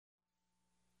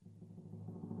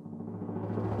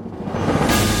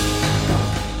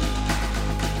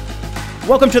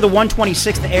Welcome to the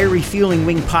 126th Air Refueling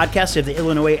Wing podcast of the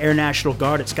Illinois Air National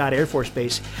Guard at Scott Air Force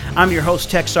Base. I'm your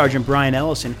host, Tech Sgt. Brian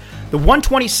Ellison. The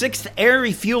 126th Air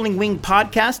Refueling Wing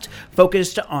podcast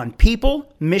focused on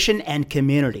people, mission, and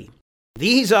community.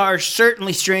 These are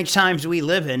certainly strange times we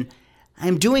live in.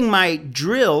 I'm doing my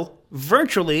drill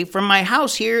virtually from my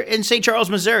house here in St. Charles,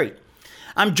 Missouri.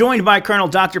 I'm joined by Colonel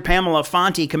Dr. Pamela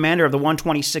Fonti, commander of the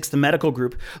 126th Medical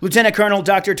Group, Lieutenant Colonel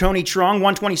Dr. Tony Truang,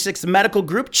 126th Medical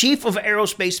Group, Chief of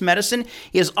Aerospace Medicine.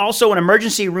 He is also an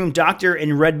emergency room doctor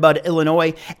in Redbud,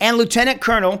 Illinois, and Lieutenant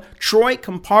Colonel Troy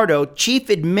Compardo, Chief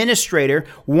Administrator,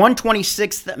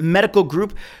 126th Medical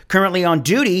Group, currently on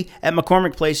duty at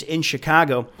McCormick Place in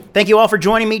Chicago. Thank you all for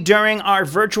joining me during our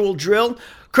virtual drill.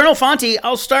 Colonel Fonti,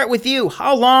 I'll start with you.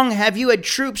 How long have you had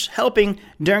troops helping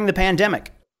during the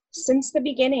pandemic? Since the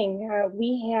beginning,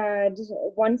 we had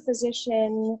one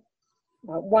physician,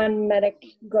 one medic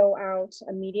go out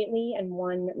immediately, and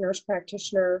one nurse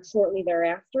practitioner shortly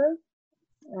thereafter.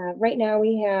 Right now,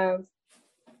 we have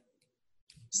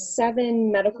 7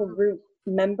 medical group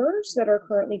members that are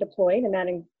currently deployed, and that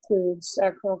includes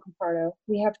Colonel Compardo.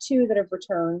 We have 2 that have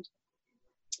returned.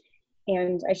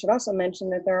 And I should also mention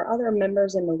that there are other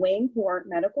members in the wing who aren't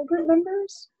medical group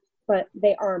members, but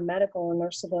they are medical in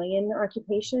their civilian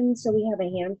occupation. So we have a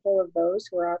handful of those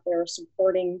who are out there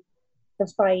supporting the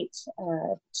fight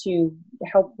to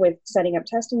help with setting up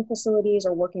testing facilities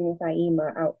or working with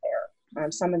IEMA out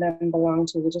there. Some of them belong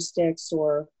to logistics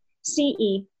or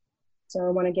CE. So I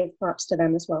want to give props to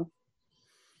them as well.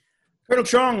 Colonel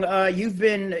Truang,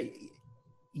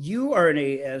 you are in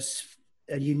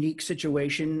a unique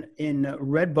situation in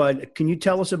Redbud. Can you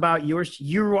tell us about yours?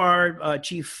 You are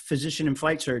chief physician and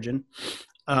flight surgeon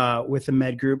with the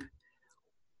Med Group.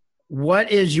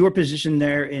 What is your position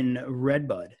there in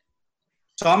Redbud?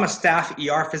 So I'm a staff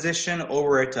ER physician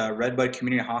over at Redbud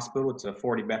Community Hospital. It's a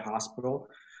 40-bed hospital.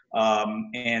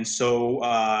 And so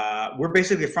we're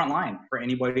basically the front line for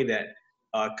anybody that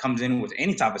comes in with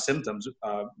any type of symptoms,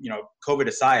 COVID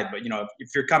aside. But, if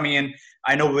you're coming in,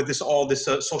 I know with this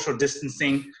social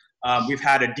distancing, we've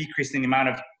had a decrease in the amount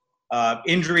of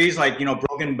injuries, like,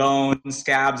 broken bones,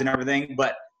 scabs and everything.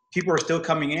 But people are still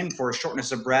coming in for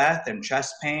shortness of breath and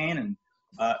chest pain and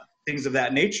things of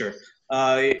that nature.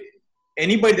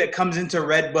 Anybody that comes into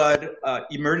Redbud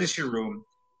emergency room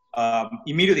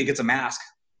immediately gets a mask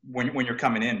when you're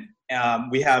coming in.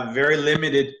 We have very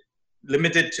limited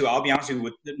to, I'll be honest with you,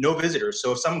 with no visitors.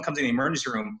 So if someone comes in the emergency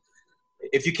room,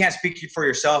 if you can't speak for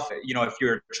yourself, if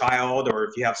you're a child or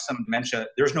if you have some dementia,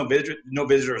 there's no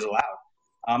visitors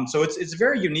allowed. So it's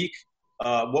very unique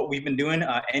what we've been doing.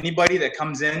 Anybody that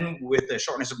comes in with a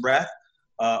shortness of breath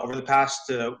over the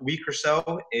past week or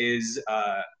so is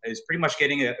pretty much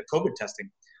getting a COVID testing,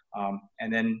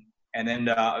 and then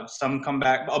some come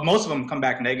back. Most of them come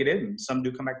back negative, and some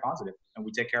do come back positive, and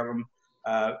we take care of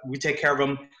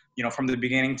them. From the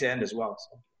beginning to end as well.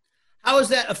 So. How has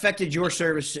that affected your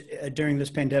service during this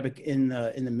pandemic in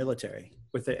the military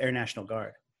with the Air National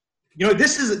Guard?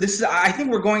 This is. I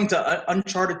think we're going to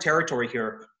uncharted territory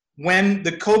here. When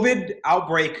the COVID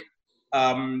outbreak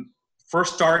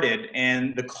first started,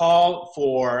 and the call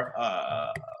for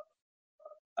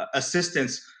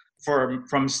assistance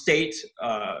from state,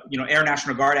 Air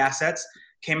National Guard assets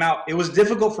came out, it was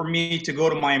difficult for me to go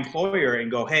to my employer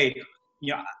and go, hey,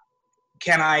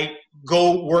 can I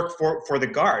go work for the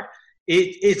Guard?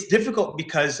 It's difficult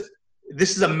because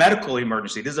this is a medical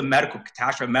emergency. This is a medical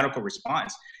catastrophe, medical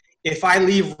response. If I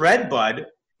leave Redbud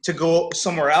to go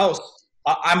somewhere else,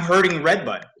 I'm hurting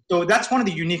Redbud. So that's one of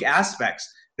the unique aspects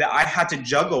that I had to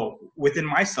juggle within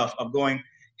myself of going,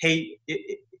 hey,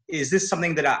 is this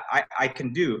something that I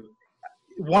can do?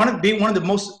 One of the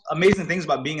most amazing things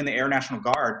about being in the Air National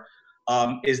Guard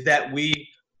is that we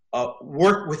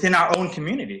work within our own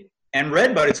community. And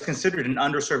Redbud is considered an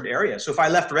underserved area. So if I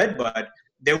left Redbud,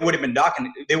 they would have been down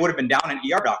an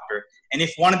ER doctor. And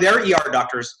if one of their ER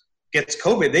doctors gets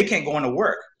COVID, they can't go into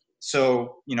work.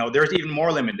 So, there's even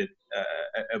more limited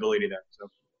ability there. So.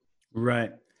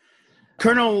 Right.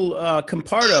 Colonel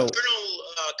Compardo.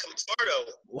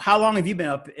 How long have you been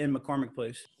up in McCormick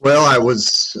Place? Well, I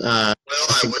was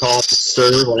called to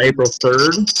serve on April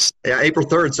 3rd. Yeah, April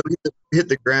 3rd. So we hit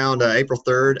the ground April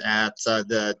 3rd at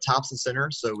the Thompson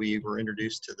Center. So we were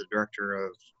introduced to the director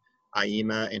of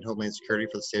IEMA and Homeland Security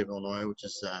for the state of Illinois, which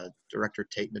is Director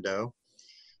Tate Nadeau.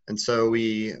 And so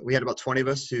we had about 20 of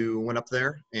us who went up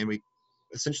there, and we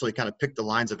essentially kind of picked the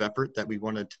lines of effort that we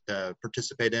wanted to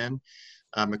participate in.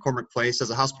 McCormick Place as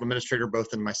a hospital administrator,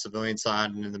 both in my civilian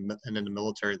side and in the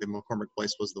military. The McCormick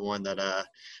Place was the one that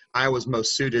I was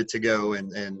most suited to go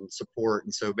and support.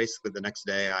 And so basically the next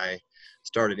day I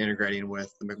started integrating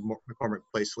with the McCormick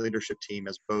Place leadership team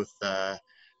as both a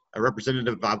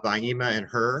representative of IEMA and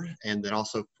her, and then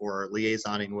also for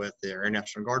liaisoning with the Air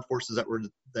National Guard forces that were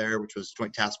there, which was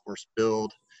Joint Task Force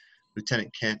Build.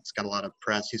 Lieutenant Kent's got a lot of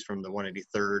press. He's from the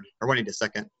 183rd or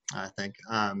 182nd, I think.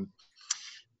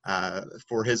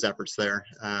 For his efforts there.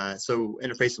 So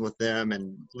interfacing with them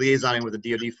and liaisoning with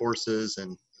the DoD forces,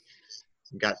 and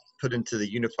got put into the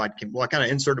unified, I kind of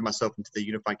inserted myself into the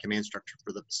unified command structure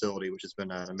for the facility, which has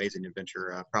been an amazing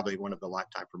adventure, probably one of the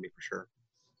lifetime for me for sure.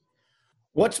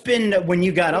 What's been, when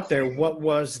you got up there, what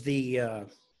was the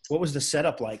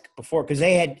setup like before? Because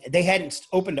they hadn't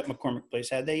opened up McCormick Place,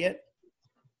 had they yet?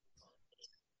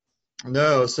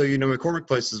 No, so McCormick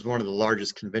Place is one of the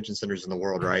largest convention centers in the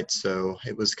world, right? So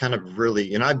it was kind of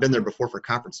really, and I've been there before for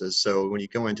conferences. So when you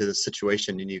go into this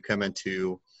situation and you come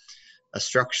into a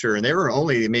structure, and they were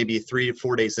only maybe 3 to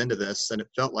 4 days into this, and it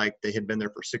felt like they had been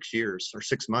there for 6 years or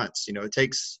 6 months. It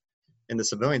takes, in the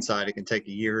civilian side, it can take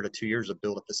 1 year to 2 years to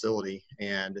build a facility.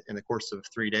 And in the course of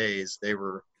 3 days, they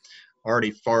were already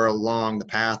far along the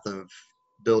path of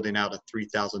building out a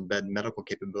 3,000 bed medical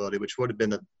capability, which would have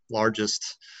been the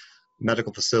largest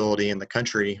medical facility in the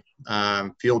country,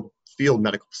 field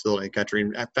medical facility in the country.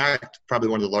 In fact, probably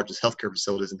one of the largest healthcare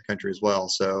facilities in the country as well.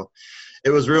 So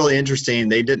it was really interesting.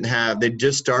 They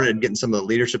just started getting some of the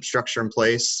leadership structure in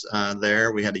place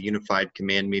there. We had a unified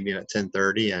command meeting at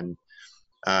 10:30,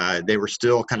 and they were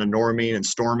still kind of norming and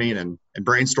storming and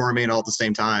brainstorming all at the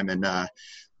same time. And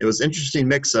it was an interesting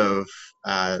mix of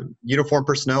uniformed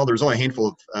personnel. There was only a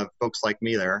handful of folks like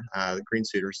me there, the green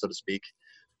suiters, so to speak.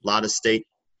 A lot of state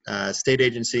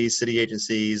agencies, city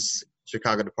agencies.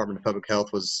 Chicago Department of Public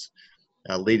Health was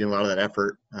leading a lot of that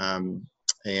effort,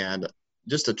 and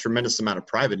just a tremendous amount of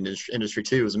private industry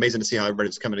too. It was amazing to see how everybody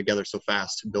was coming together so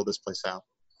fast to build this place out.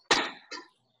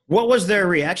 What was their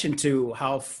reaction to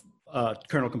how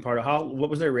Colonel Compardo? What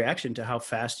was their reaction to how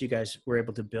fast you guys were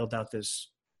able to build out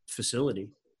this facility?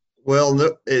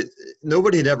 Well,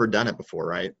 nobody had ever done it before,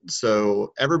 right?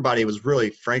 So everybody was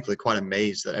really, frankly, quite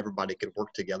amazed that everybody could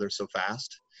work together so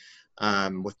fast.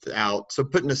 So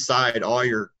putting aside all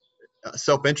your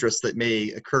self-interest that may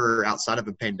occur outside of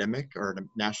a pandemic or a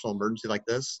national emergency like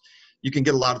this, you can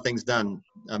get a lot of things done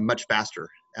much faster.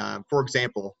 For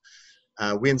example,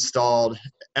 we installed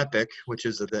Epic, which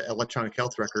is the electronic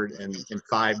health record, in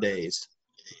 5 days.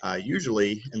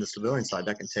 Usually in the civilian side,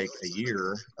 that can take a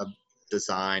year of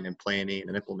design and planning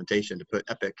and implementation to put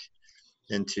Epic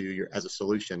into as a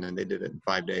solution, and they did it in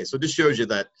 5 days. So it just shows you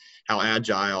that how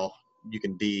agile you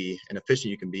can be and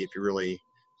efficient you can be if you really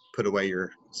put away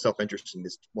your self-interest and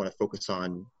just want to focus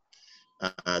on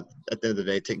at the end of the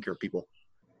day taking care of people.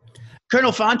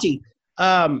 Colonel Fonti,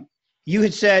 you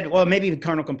had said, well, maybe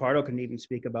Colonel Compardo can even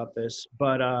speak about this,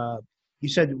 but you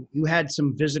said you had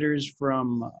some visitors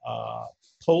from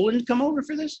Poland come over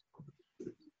for this.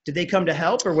 Did they come to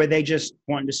help, or were they just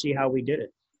wanting to see how we did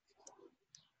it?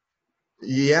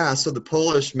 Yeah, so the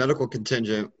Polish medical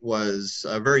contingent was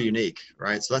very unique,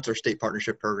 right? So that's our state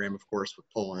partnership program, of course, with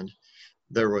Poland.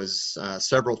 There was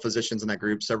several physicians in that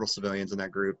group, several civilians in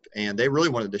that group, and they really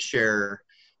wanted to share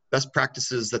best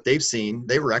practices that they've seen.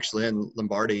 They were actually in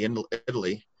Lombardy, in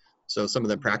Italy, so some of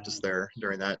them practiced there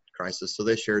during that crisis. So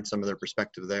they shared some of their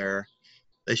perspective there.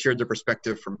 They shared their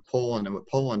perspective from Poland and what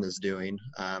Poland is doing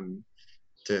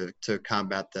to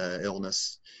combat the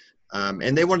illness.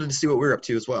 And they wanted to see what we were up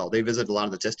to as well. They visited a lot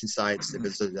of the testing sites. They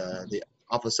visited the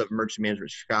Office of Emergency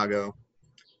Management in Chicago.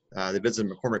 They visited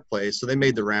McCormick Place. So they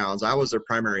made the rounds. I was their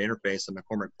primary interface at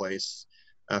McCormick Place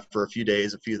for a few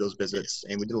days, a few of those visits.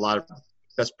 And we did a lot of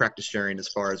best practice sharing as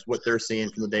far as what they're seeing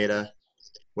from the data,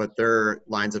 what their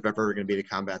lines of effort are going to be to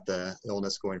combat the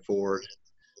illness going forward.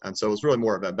 And so it was really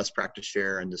more of a best practice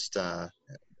share and just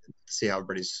see how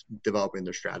everybody's developing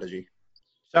their strategy.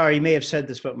 Sorry, you may have said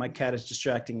this, but my cat is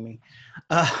distracting me.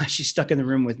 She's stuck in the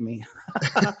room with me.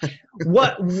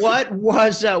 What were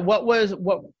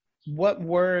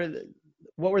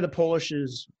the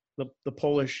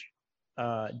Polish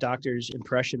doctors'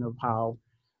 impression of how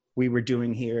we were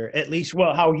doing here? At least,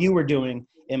 well, how you were doing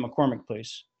in McCormick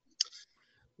Place.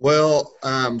 Well,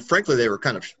 frankly, they were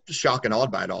kind of shocked and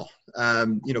awed by it all.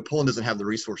 Poland doesn't have the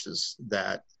resources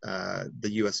that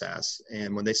the U.S. has,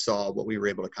 and when they saw what we were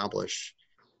able to accomplish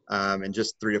in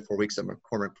just 3 to 4 weeks at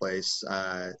McCormick Place,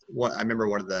 I remember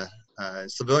one of the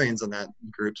civilians in that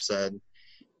group said,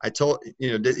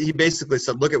 he basically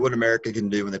said, look at what America can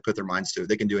do when they put their minds to it.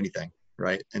 They can do anything,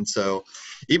 right? And so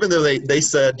even though they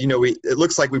said, it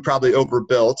looks like we probably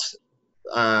overbuilt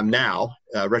now,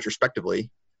 retrospectively,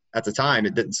 at the time,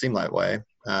 it didn't seem that way.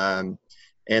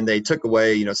 And they took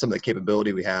away, some of the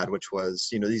capability we had, which was,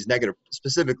 these negative,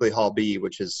 specifically Hall B,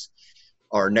 which is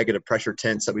our negative pressure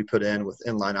tents that we put in with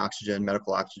inline oxygen,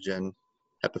 medical oxygen,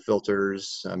 HEPA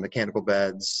filters, mechanical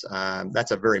beds.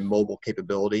 That's a very mobile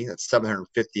capability. That's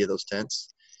 750 of those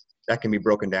tents that can be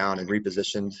broken down and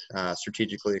repositioned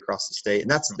strategically across the state.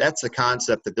 And that's a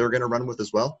concept that they're going to run with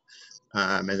as well.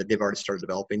 And that they've already started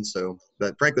developing. So,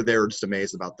 but frankly, they were just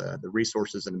amazed about the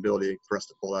resources and ability for us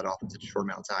to pull that off in such a short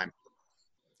amount of time.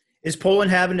 Is Poland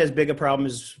having as big a problem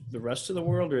as the rest of the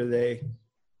world, or are they?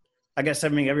 I guess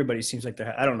everybody seems like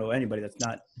I don't know anybody that's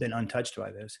not been untouched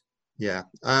by this. Yeah,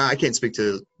 I can't speak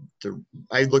to.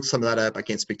 I looked some of that up. I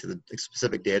can't speak to the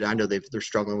specific data. I know they're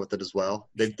struggling with it as well.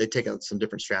 They take out some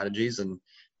different strategies, and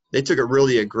they took a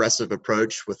really aggressive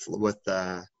approach with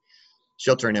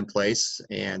sheltering in place,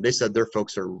 and they said their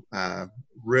folks are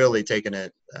really taking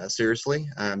it seriously.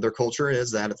 Their culture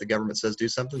is that if the government says do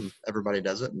something, everybody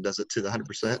does it and does it to the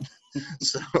 100%.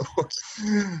 So,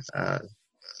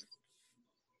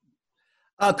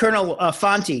 Colonel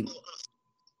Fonti,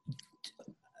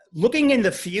 looking in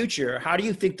the future, how do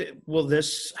you think that will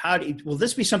this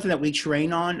be something that we train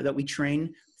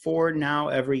for now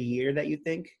every year? That you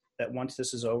think that once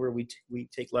this is over, we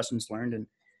take lessons learned and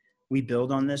we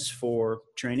build on this for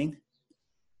training?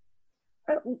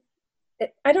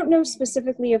 I don't know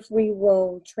specifically if we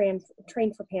will train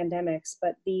for pandemics,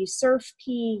 but the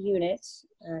SURF-P unit,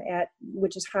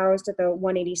 which is housed at the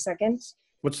 182nd.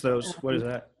 What's those? What is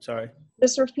that? Sorry. The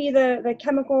SURF-P, the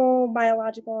Chemical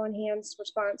Biological Enhanced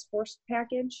Response Force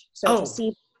Package. So it's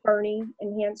a CBRNE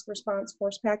Enhanced Response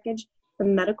Force Package. The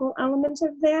medical element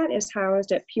of that is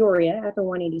housed at Peoria at the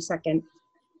 182nd.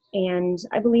 And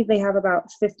I believe they have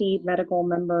about 50 medical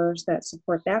members that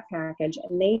support that package,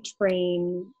 and they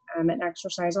train and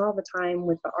exercise all the time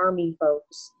with the Army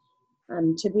folks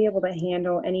to be able to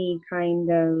handle any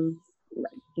kind of,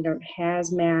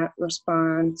 hazmat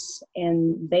response.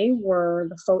 And they were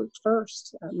the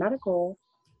first medical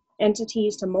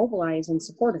entities to mobilize in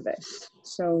support of it.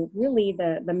 So really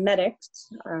the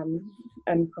medics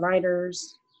and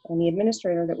providers and the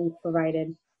administrator that we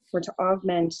provided were to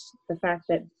augment the fact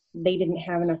that they didn't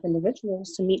have enough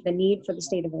individuals to meet the need for the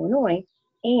state of Illinois.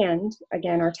 And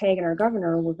again, our TAG and our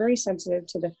governor were very sensitive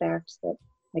to the fact that,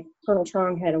 like Colonel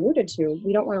Truang had alluded to,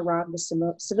 we don't want to rob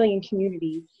the civilian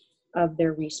community of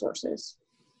their resources.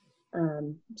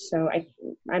 So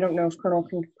I don't know if Colonel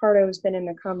Compardo has been in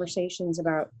the conversations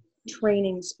about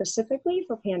training specifically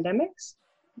for pandemics,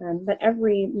 but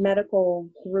every medical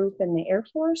group in the Air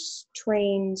Force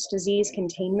trains disease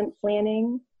containment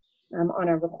planning on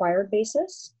a required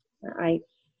basis.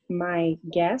 My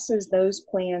guess is those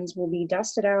plans will be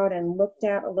dusted out and looked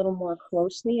at a little more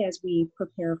closely as we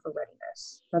prepare for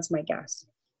readiness. That's my guess.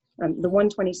 The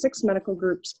 126 medical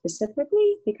group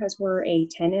specifically, because we're a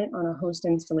tenant on a host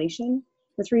installation,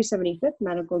 the 375th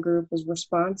medical group is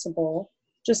responsible,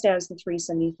 just as the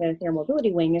 375th Air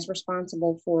Mobility Wing is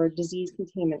responsible for disease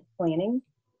containment planning.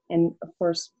 And of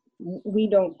course, we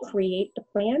don't create the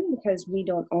plan because we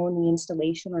don't own the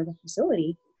installation or the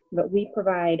facility, but we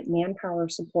provide manpower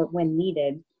support when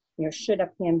needed. Should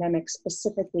a pandemic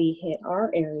specifically hit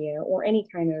our area or any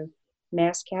kind of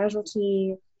mass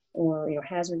casualty or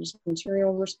hazardous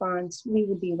material response, we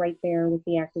would be right there with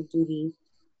the active duty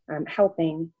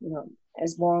helping,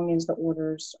 as long as the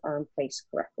orders are in place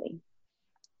correctly.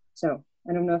 So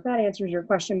I don't know if that answers your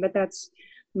question, but that's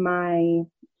my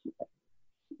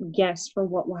guess for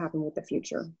what will happen with the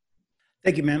future.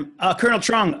 Thank you, ma'am. Colonel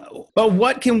Truang, well,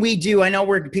 what can we do? I know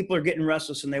people are getting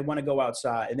restless and they want to go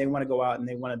outside and they want to go out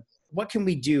and what can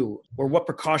we do, or what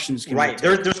precautions can we take?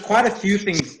 There's quite a few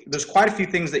things. There's quite a few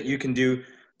things that you can do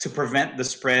to prevent the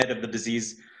spread of the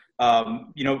disease.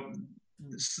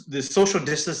 The social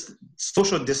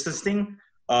distancing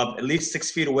of at least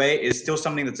 6 feet away is still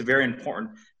something that's very important.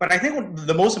 But I think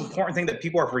the most important thing that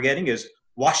people are forgetting is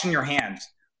washing your hands.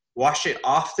 Wash it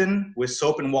often with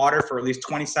soap and water for at least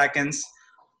 20 seconds.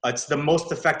 It's the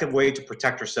most effective way to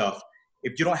protect yourself.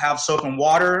 If you don't have soap and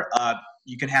water,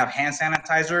 you can have hand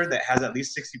sanitizer that has at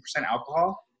least 60%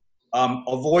 alcohol.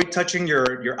 Avoid touching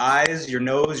your eyes, your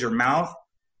nose, your mouth.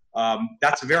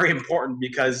 That's very important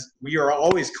because we are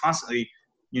always constantly,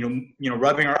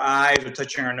 rubbing our eyes or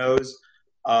touching our nose.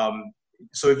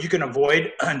 So if you can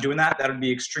avoid doing that, that would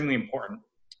be extremely important.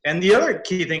 And the other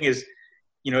key thing is,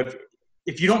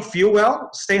 if you don't feel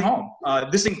well, stay home.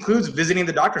 This includes visiting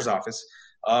the doctor's office.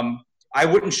 I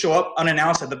wouldn't show up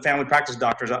unannounced at the family practice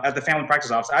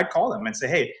office. I'd call them and say,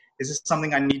 hey, Is this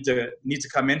something I need to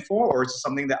come in for, or is it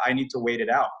something that I need to wait it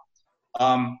out?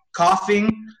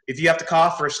 Coughing, if you have to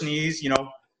cough or sneeze,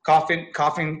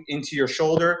 coughing into your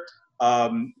shoulder.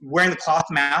 Wearing the cloth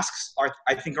masks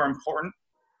I think are important.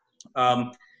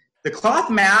 The cloth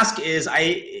mask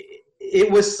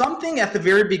it was something at the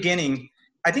very beginning.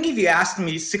 I think if you asked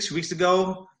me 6 weeks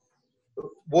ago,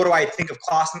 what do I think of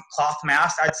cloth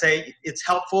masks? I'd say it's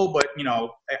helpful, but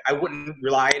I wouldn't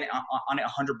rely on it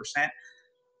 100%.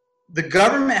 The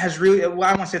government has really, well,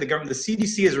 I want to say the government, the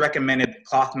CDC has recommended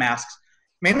cloth masks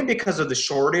mainly because of the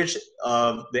shortage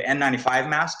of the N95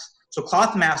 masks. So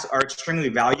cloth masks are extremely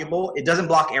valuable. It doesn't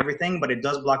block everything, but it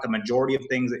does block a majority of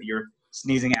things that you're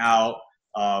sneezing out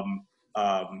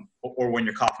or when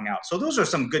you're coughing out. So those are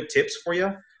some good tips for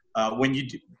you.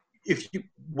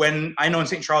 When I know in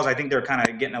St. Charles, I think they're kind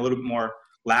of getting a little bit more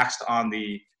laxed on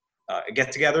the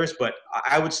get-togethers, but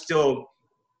I would still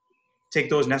take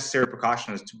those necessary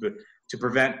precautions to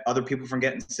prevent other people from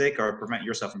getting sick or prevent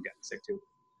yourself from getting sick too.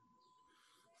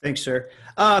 Thanks, sir.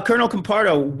 Colonel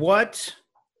Compardo, what's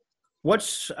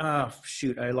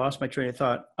shoot, I lost my train of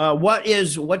thought.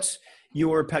 What's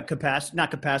your capacity,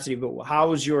 not capacity, but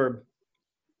how's your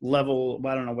level?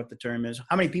 Well, I don't know what the term is.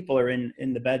 How many people are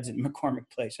in the beds at McCormick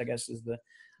Place, I guess is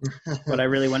what I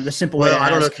really wanted, the simple way to ask. I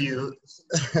don't know if you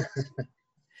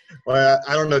well,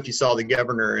 I don't know if you saw the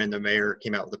governor and the mayor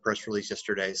came out with a press release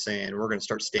yesterday saying we're going to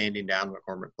start standing down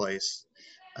McCormick Place.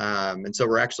 And so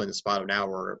we're actually in the spot of now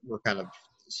where we're kind of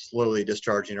slowly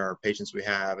discharging our patients we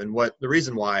have. And what the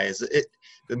reason why is the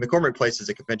McCormick Place is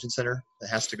a convention center that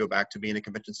has to go back to being a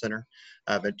convention center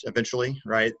eventually,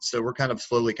 right? So we're kind of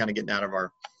slowly getting out of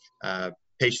our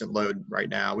patient load right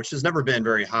now, which has never been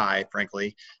very high,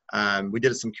 frankly. We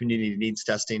did some community needs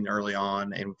testing early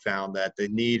on and found that the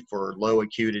need for low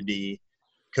acuity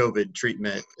COVID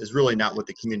treatment is really not what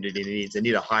the community needs. They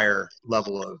need a higher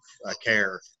level of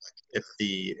care if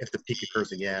the peak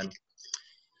occurs again.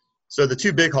 So the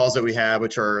two big halls that we have,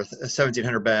 which are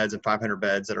 1,700 beds and 500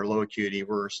 beds that are low acuity,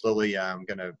 we're slowly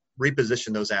going to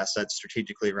reposition those assets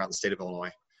strategically around the state of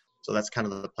Illinois. So that's kind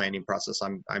of the planning process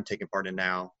I'm taking part in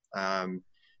now.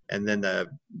 And then the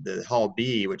Hall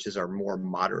B, which is our more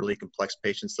moderately complex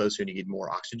patients, those who need more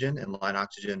oxygen, inline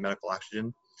oxygen, medical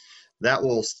oxygen, that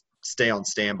will stay on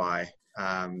standby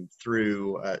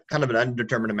through kind of an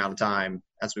undetermined amount of time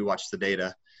as we watch the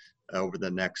data over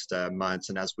the next months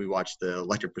and as we watch the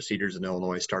elective procedures in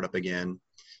Illinois start up again.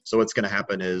 So what's going to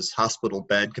happen is hospital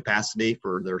bed capacity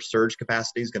for their surge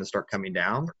capacity is going to start coming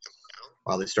down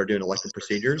while they start doing elective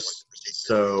procedures.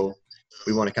 So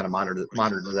we want to kind of monitor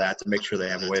that to make sure they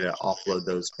have a way to offload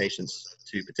those patients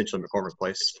to potentially McCormick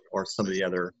Place or some of the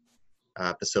other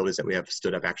facilities that we have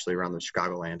stood up actually around the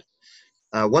Chicagoland.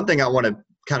 One thing I want to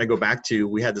kind of go back to,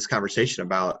 we had this conversation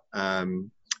about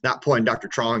not pulling Dr.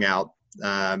 Truang out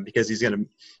because he's going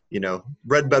to,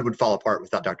 Redbud would fall apart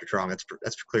without Dr. Truang.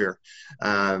 That's clear.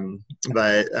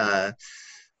 But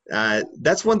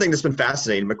that's one thing that's been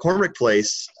fascinating. McCormick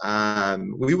Place,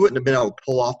 we wouldn't have been able to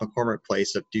pull off McCormick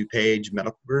Place if DuPage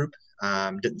Medical Group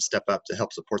didn't step up to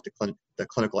help support the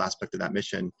clinical aspect of that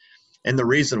mission. And the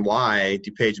reason why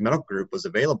DuPage Medical Group was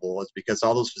available is because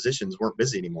all those physicians weren't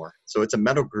busy anymore. So it's a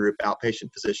medical group,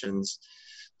 outpatient physicians.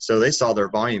 So they saw their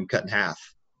volume cut in half.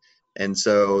 And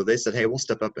so they said, hey, we'll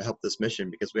step up to help this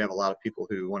mission because we have a lot of people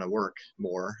who want to work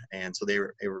more. And so they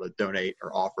were able to donate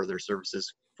or offer their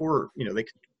services for, they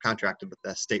contracted with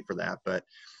the state for that. But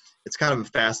it's kind of a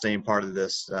fascinating part of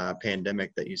this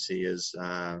pandemic that you see is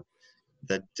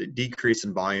the decrease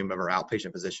in volume of our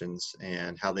outpatient physicians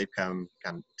and how they've come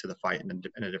kind of to the fight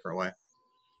in a different way.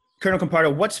 Colonel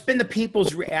Compardo, what's been the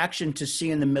people's reaction to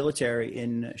seeing the military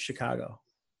in Chicago?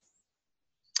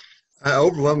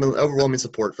 Overwhelming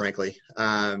support, frankly.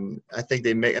 I think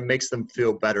it makes them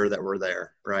feel better that we're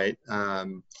there, right?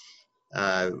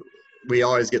 We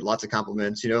always get lots of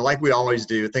compliments, like we always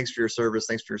do. Thanks for your service.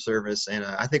 Thanks for your service. And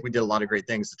I think we did a lot of great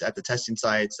things at the testing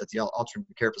sites, at the alternate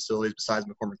care facilities besides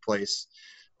McCormick Place.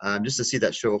 Just to see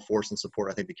that show of force and support,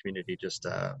 I think the community just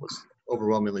was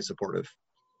overwhelmingly supportive.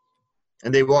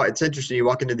 And it's interesting, you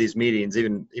walk into these meetings,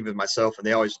 even myself, and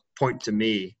they always point to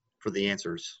me for the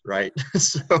answers, right?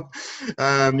 So,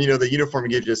 the uniform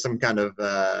gives you some kind of,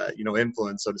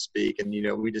 influence, so to speak. And,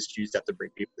 we just use that to bring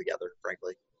people together,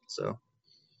 frankly. So.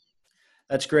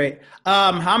 That's great.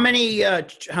 How many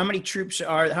troops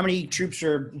are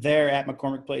there at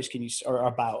McCormick Place? Can you, or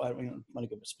about, I don't want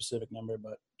to give a specific number,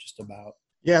 but just about.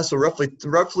 Yeah, so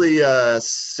roughly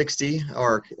 60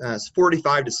 or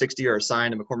 45 to 60 are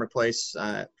assigned to McCormick Place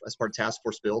as part of task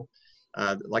force build.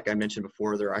 Like I mentioned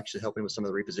before, they're actually helping with some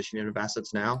of the repositioning of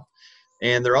assets now.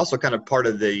 And they're also kind of part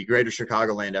of the greater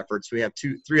Chicagoland efforts. We have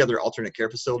three other alternate care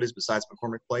facilities besides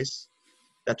McCormick Place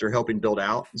that they're helping build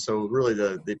out. And so really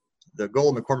the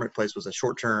goal of McCormick Place was a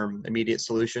short-term immediate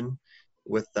solution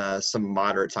with some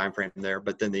moderate time frame there.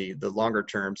 But then the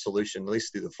longer-term solution, at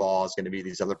least through the fall, is going to be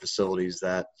these other facilities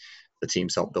that the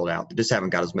teams help build out. They just haven't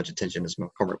got as much attention as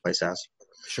McCormick Place has.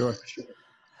 Sure.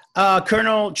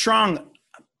 Colonel Truang,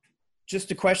 just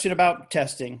a question about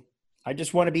testing. I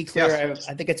just want to be clear. Yes.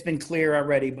 I think it's been clear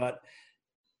already, but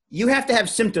you have to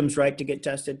have symptoms, right, to get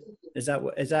tested? Is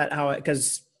that how?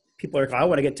 Because people are like, I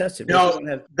want to get tested.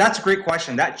 That's a great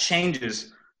question. That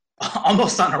changes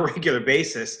almost on a regular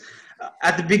basis.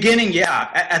 At the beginning,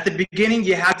 At the beginning,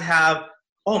 you had to have.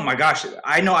 Oh my gosh!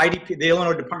 I know IDP, the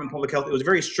Illinois Department of Public Health. It was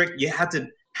very strict. You had to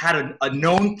had a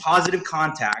known positive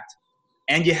contact,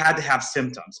 and you had to have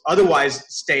symptoms. Otherwise,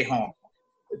 stay home.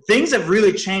 Things have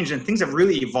really changed and things have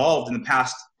really evolved in the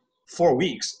past 4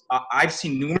 weeks. I've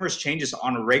seen numerous changes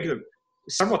on a regular,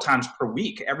 several times per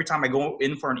week. Every time I go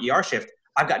in for an ER shift,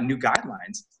 I've got new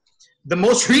guidelines. The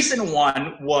most recent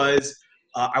one was,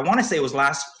 I want to say it was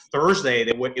last Thursday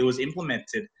that it was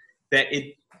implemented, that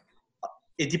it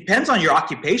depends on your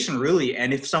occupation really.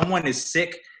 And if someone is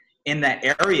sick in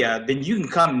that area, then you can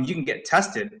come and you can get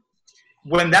tested.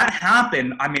 When that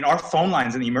happened, I mean, our phone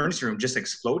lines in the emergency room just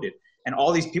exploded. And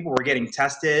all these people were getting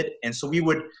tested. And so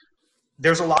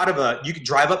there's a lot of, you could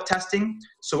drive up testing.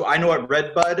 So I know at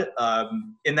Redbud,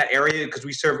 in that area, because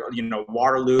we serve,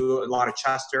 Waterloo, a lot of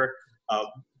Chester,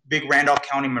 big Randolph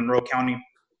County, Monroe County.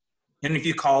 And if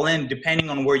you call in, depending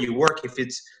on where you work, if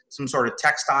it's some sort of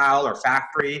textile or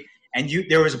factory, and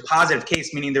there was a positive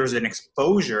case, meaning there was an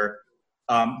exposure,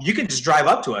 you can just drive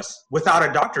up to us without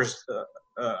a doctor's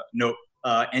note,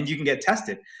 and you can get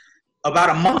tested.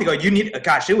 About a month ago,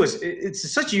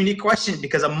 it's such a unique question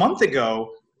because a month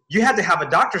ago, you had to have a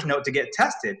doctor's note to get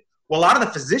tested. Well, a lot of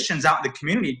the physicians out in the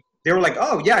community, they were like,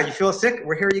 oh yeah, you feel sick?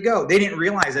 Well, here you go. They didn't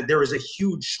realize that there was a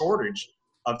huge shortage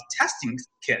of testing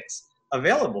kits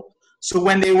available. So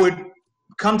when they would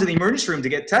come to the emergency room to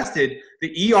get tested,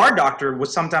 the ER doctor would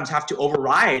sometimes have to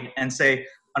override and say,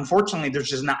 unfortunately, there's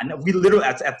just not enough. We literally,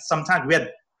 at sometimes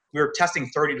we were testing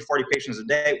 30 to 40 patients a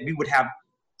day.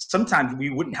 Sometimes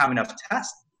we wouldn't have enough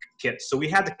test kits. So we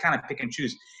had to kind of pick and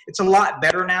choose. It's a lot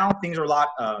better now. Things are a lot,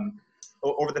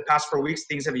 over the past 4 weeks,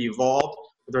 things have evolved.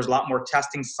 There's a lot more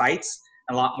testing sites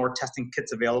and a lot more testing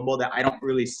kits available that I don't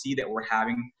really see that we're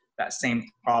having that same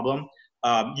problem.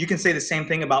 You can say the same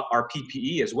thing about our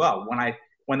PPE as well.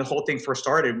 When the whole thing first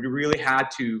started, we really had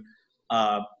to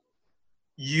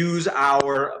use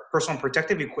our personal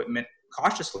protective equipment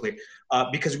cautiously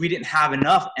because we didn't have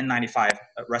enough N95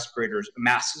 respirators,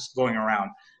 masks going around.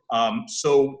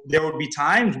 So there would be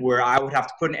times where I would have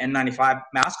to put an N95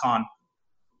 mask on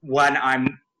when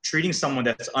I'm treating someone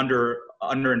that's under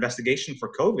investigation for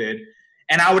COVID,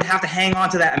 and I would have to hang on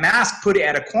to that mask, put it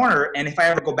at a corner, and if I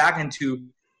ever go back in to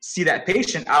see that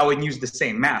patient, I would use the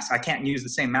same mask. I can't use the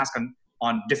same mask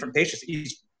on different patients.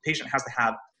 Each patient has to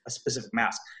have a specific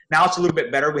mask. Now it's a little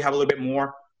bit better. We have a little bit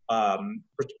more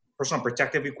personal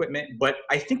protective equipment, but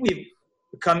I think we've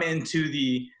gotten into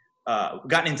the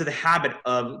habit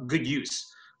of good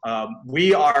use.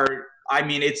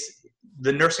 It's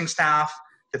the nursing staff,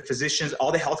 the physicians,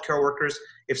 all the healthcare workers.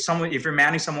 If you're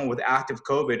managing someone with active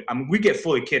COVID, we get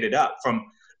fully kitted up, from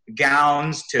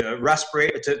gowns to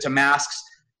respirator to masks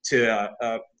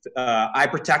to eye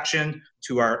protection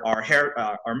to our hair,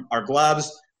 our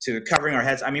gloves, to covering our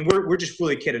heads. I mean, we're just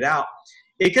fully kitted out.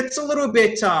 It gets a little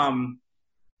bit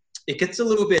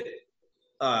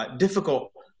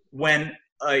difficult when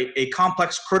a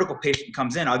complex critical patient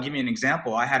comes in. I'll give you an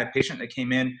example. I had a patient that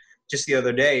came in just the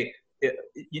other day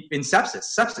in sepsis.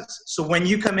 So when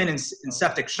you come in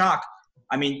septic shock,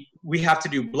 I mean, we have to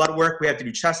do blood work. We have to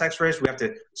do chest x-rays. We have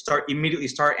to immediately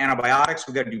start antibiotics.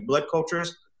 We got to do blood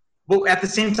cultures. But at the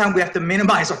same time, we have to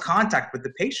minimize our contact with the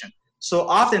patient. So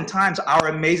oftentimes our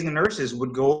amazing nurses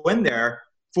would go in there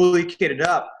fully kitted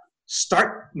up,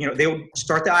 they would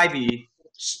start the IV,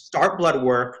 start blood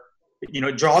work,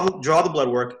 draw the blood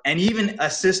work, and even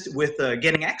assist with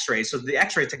getting x-rays, so the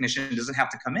x-ray technician doesn't have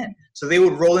to come in. So they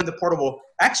would roll in the portable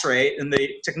x-ray, and the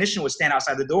technician would stand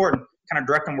outside the door and kind of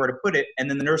direct them where to put it, and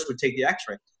then the nurse would take the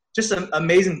x-ray. Just some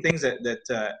amazing things that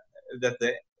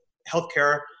the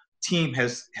healthcare team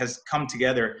has come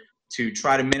together to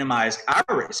try to minimize our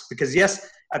risk. Because yes,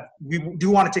 we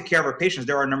do want to take care of our patients.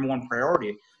 They're our number one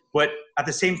priority. But at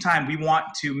the same time, we want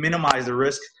to minimize the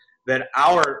risk that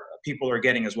our people are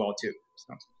getting as well too.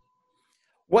 So.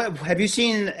 What have you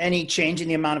seen any change in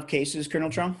the amount of cases, Colonel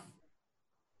Truang?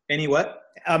 Any what?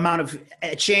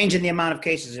 Change in the amount of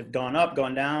cases have gone up,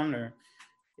 gone down, or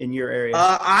in your area?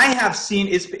 I have seen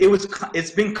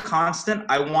it's been constant.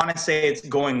 I want to say it's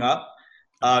going up,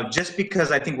 just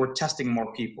because I think we're testing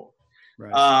more people.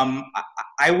 Right.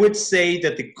 I would say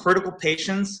that the critical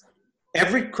patients,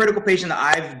 every critical patient that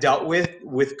I've dealt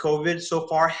with COVID so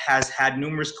far has had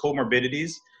numerous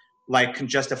comorbidities like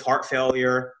congestive heart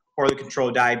failure, poorly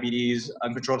controlled diabetes,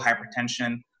 uncontrolled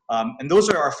hypertension. And those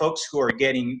are our folks who are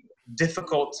getting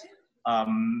difficult.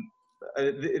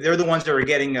 They're the ones that are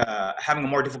getting having a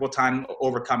more difficult time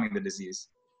overcoming the disease.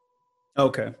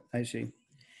 Okay, I see.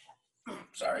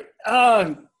 Sorry.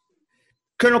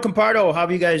 Colonel Compardo, how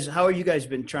are you guys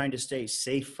been trying to stay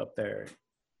safe up there?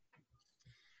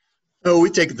 Oh,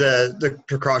 we take the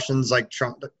precautions like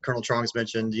Colonel Truang's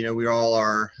mentioned. You know, we all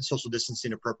are social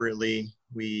distancing appropriately.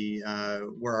 We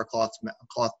wear our cloth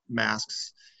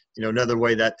masks. You know, another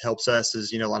way that helps us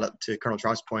is, you know, to Colonel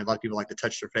Truang's point, a lot of people like to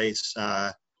touch their face.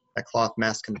 That cloth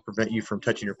mask can prevent you from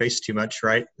touching your face too much,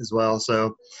 right, as well.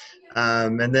 So,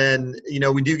 and then, you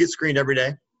know, we do get screened every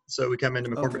day. So we come into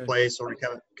McCormick Place, or we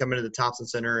come into the Thompson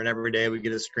Center, and every day we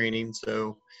get a screening.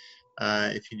 So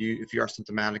if you are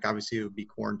symptomatic, obviously you would be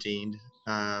quarantined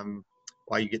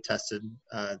while you get tested.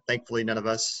 Thankfully, none of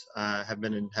us have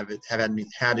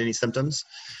had any symptoms.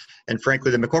 And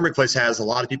frankly, the McCormick Place has a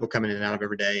lot of people coming in and out of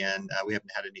every day, and we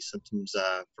haven't had any symptoms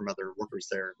from other workers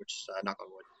there, which knock on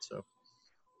wood. So,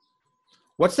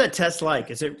 what's that test like?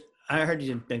 I heard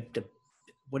you.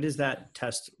 What is that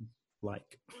test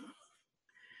like?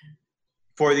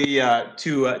 For the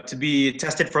to be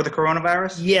tested for the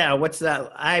coronavirus? Yeah, what's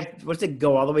that? What's it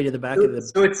go all the way to the back of the?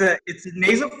 So it's a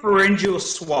nasopharyngeal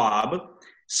swab.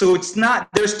 So it's not.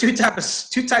 There's two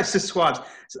types of swabs.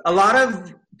 A lot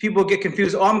of people get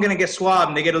confused. Oh, I'm going to get swabbed,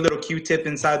 and they get a little Q-tip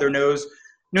inside their nose.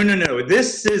 No.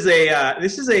 This is we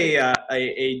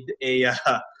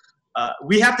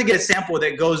have to get a sample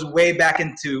that goes way back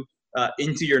into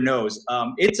your nose.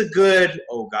 It's a good.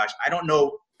 Oh gosh, I don't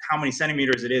know how many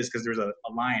centimeters it is because there's a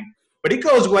line, but it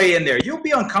goes way in there. You'll be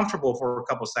uncomfortable for a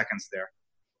couple seconds there.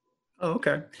 Oh,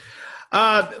 okay.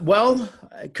 Well,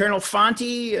 Colonel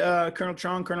Fonti, Colonel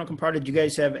Truang, Colonel Compardo, do you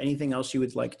guys have anything else you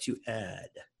would like to add?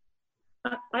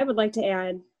 I would like to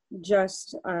add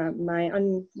just my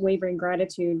unwavering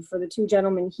gratitude for the two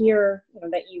gentlemen here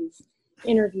that you've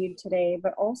interviewed today,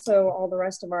 but also all the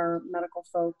rest of our medical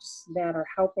folks that are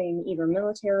helping either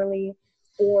militarily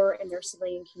or in their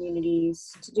civilian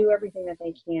communities to do everything that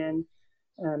they can.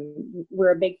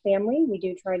 We're a big family. We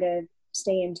do try to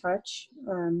stay in touch.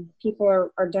 People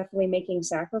are definitely making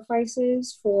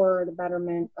sacrifices for the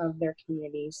betterment of their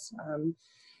communities.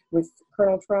 With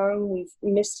Colonel Truang, we've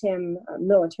missed him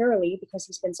militarily because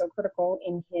he's been so critical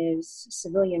in his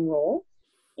civilian role.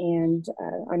 And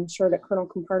I'm sure that Colonel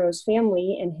Compardo's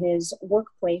family and his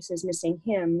workplace is missing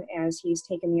him as he's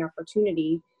taken the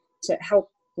opportunity to help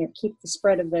keep the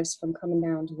spread of this from coming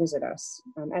down to visit us.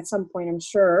 At some point, I'm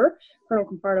sure Colonel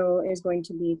Compardo is going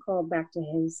to be called back to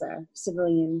his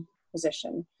civilian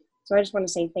position. So I just want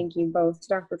to say thank you both to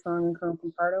Dr. Truang and Colonel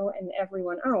Compardo and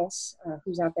everyone else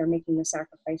who's out there making the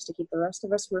sacrifice to keep the rest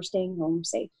of us who are staying home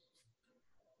safe.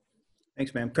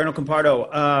 Thanks, ma'am. Colonel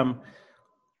Compardo,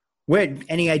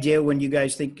 any idea when you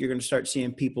guys think you're going to start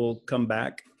seeing people come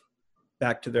back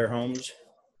to their homes?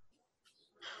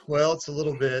 Well, it's a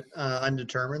little bit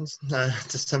undetermined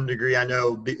to some degree. I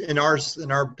know in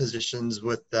our positions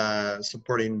with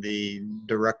supporting the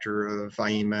director of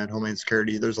IEMA and Homeland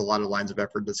Security, there's a lot of lines of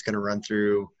effort that's going to run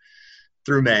through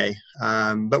May.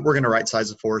 But we're going to right size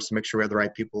the force to make sure we have the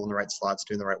right people in the right slots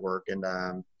doing the right work, and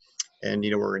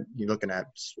we're looking at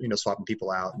swapping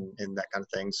people out and that kind of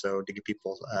thing, so to give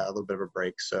people a little bit of a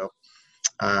break. So.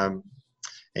 So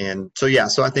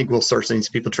I think we'll start seeing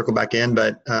some people trickle back in,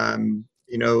 but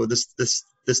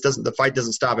the fight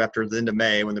doesn't stop after the end of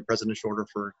May when the presidential order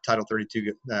for Title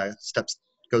 32 steps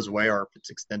goes away or if it's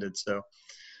extended. So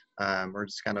we're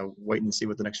just kind of waiting to see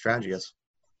what the next strategy is.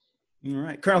 All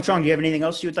right. Colonel Truang, do you have anything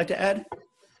else you would like to add?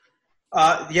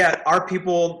 Yeah, our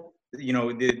people,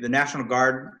 the National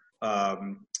Guard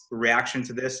reaction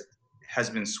to this has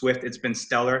been swift. It's been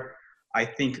stellar. I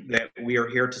think that we are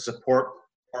here to support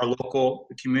our local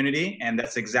community, and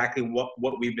that's exactly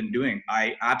what we've been doing.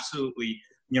 I absolutely,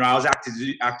 I was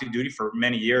active duty for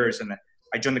many years, and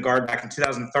I joined the Guard back in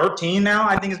 2013 now,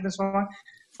 I think it's been so long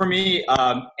for me.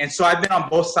 And so I've been on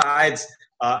both sides,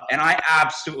 and I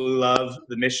absolutely love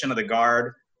the mission of the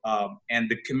Guard and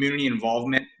the community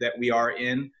involvement that we are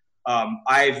in. On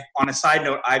a side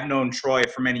note, I've known Troy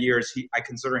for many years. I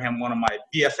consider him one of my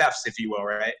BFFs, if you will,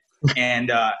 right?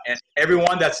 And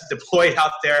everyone that's deployed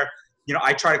out there,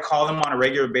 I try to call them on a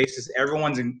regular basis.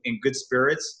 Everyone's in good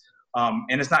spirits.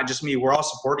 And it's not just me. We're all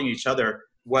supporting each other.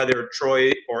 whether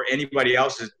Troy or anybody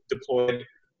else is deployed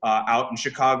out in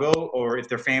Chicago, or if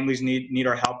their families need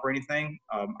our help or anything.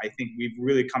 I think we've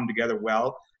really come together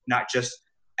well, not just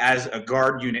as a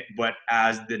Guard unit, but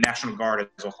as the National Guard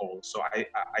as a whole. So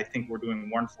I think we're doing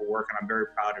wonderful work, and I'm very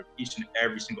proud of each and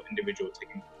every single individual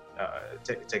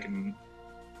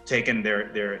taking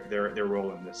their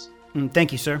role in this.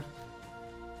 Thank you, sir.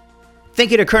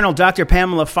 Thank you to Colonel Dr.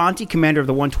 Pamela Fonti, Commander of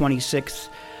the 126th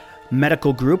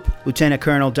Medical Group, Lieutenant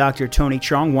Colonel Dr. Tony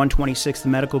Truang, 126th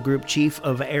Medical Group Chief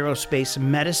of Aerospace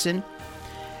Medicine.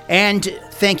 And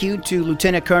thank you to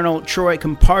Lieutenant Colonel Troy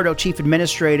Compardo, Chief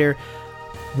Administrator,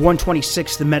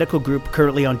 126th Medical Group,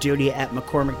 currently on duty at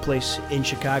McCormick Place in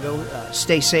Chicago.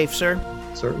 Stay safe, sir.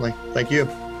 Certainly. Thank you.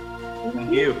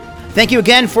 Thank you. Thank you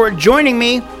again for joining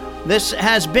me. This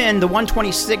has been the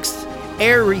 126th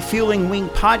Air Refueling Wing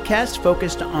podcast,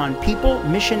 focused on people,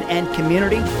 mission, and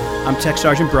community. I'm Tech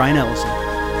Sergeant Brian Ellison.